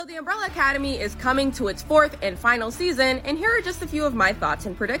So The Umbrella Academy is coming to its fourth and final season, and here are just a few of my thoughts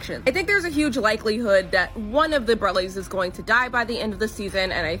and predictions. I think there's a huge likelihood that one of the Umbrellas is going to die by the end of the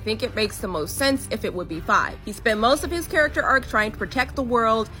season, and I think it makes the most sense if it would be Five. He spent most of his character arc trying to protect the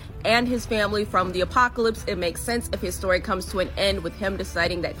world and his family from the apocalypse. It makes sense if his story comes to an end with him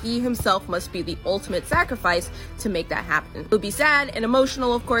deciding that he himself must be the ultimate sacrifice to make that happen. It would be sad and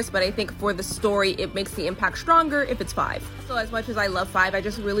emotional, of course, but I think for the story, it makes the impact stronger if it's Five. So as much as I love Five, I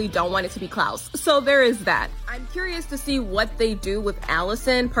just really don't want it to be Klaus. So there is that. I'm curious to see what they do with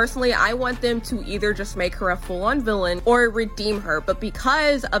Allison. Personally, I want them to either just make her a full-on villain or redeem her, but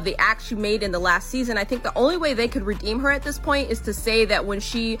because of the act she made in the last season, I think the only way they could redeem her at this point is to say that when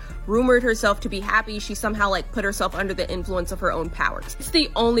she rumored herself to be happy, she somehow put herself under the influence of her own powers. It's the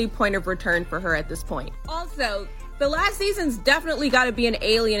only point of return for her at this point. Also, the last season's definitely got to be an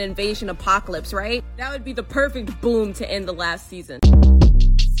alien invasion apocalypse, right? That would be the perfect boom to end the last season.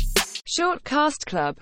 Short Cast Club